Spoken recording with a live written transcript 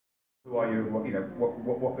Who are you?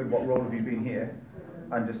 What role have you been here?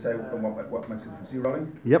 And just say what makes a difference. Are you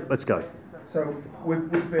rolling? Yep, let's go. So we've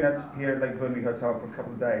been here at Lake Vyrnwy Hotel for a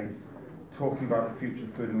couple of days, talking about the future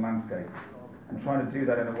of food and landscape, and trying to do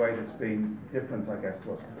that in a way that's been different, I guess,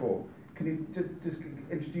 to us before. Can you just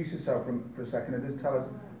introduce yourself for a second and just tell us,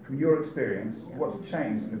 from your experience, what's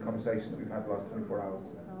changed in the conversation that we've had the last 24 hours?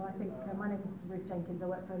 I think my name is Ruth Jenkins. I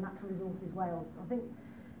work for Natural Resources Wales. I think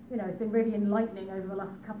it's been really enlightening over the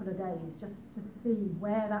last couple of days just to see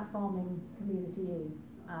where that farming community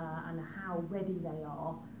is and how ready they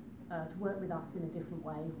are to work with us in a different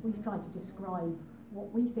way. We've tried to describe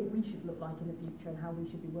what we think we should look like in the future and how we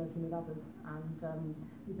should be working with others, and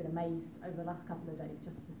we've been amazed over the last couple of days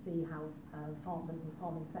just to see how farmers and the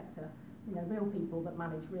farming sector, real people that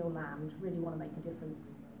manage real land, really want to make a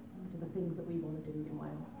difference to the things that we want to do in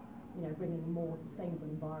Wales. Bringing a more sustainable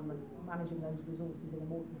environment, managing those resources in a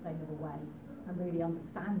more sustainable way, and really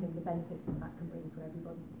understanding the benefits that can bring for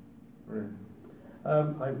everybody. Brilliant.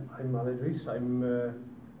 I'm Alan Rees. I'm a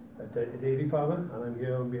dairy farmer, and I'm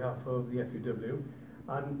here on behalf of the FUW.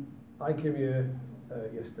 And I came here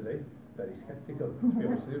yesterday, very sceptical, to be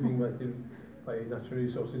honest with you, being invited by Natural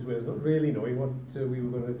Resources Wales, not really knowing what we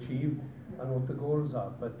were going to achieve and what the goals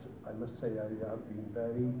are. But I must say I have been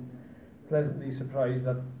very pleasantly surprised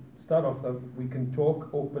that start off that we can talk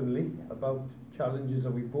openly about challenges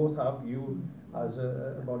that we both have, you as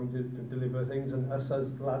a body to deliver things, and us as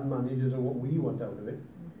land managers and what we want out of it.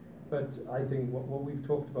 But I think what we've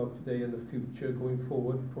talked about today and the future going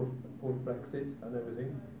forward, post-Brexit and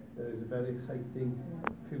everything, there is a very exciting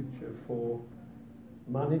future for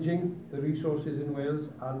managing the resources in Wales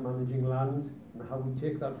and managing land, and how we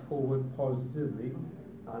take that forward positively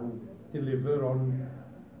and deliver on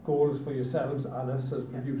goals for yourselves and us as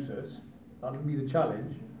producers. That'll be the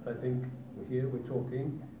challenge. I think we're here, we're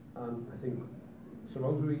talking, and I think so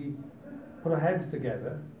long as we put our heads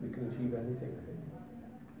together, we can achieve anything, I think.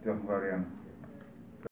 Diolch yn fawr iawn.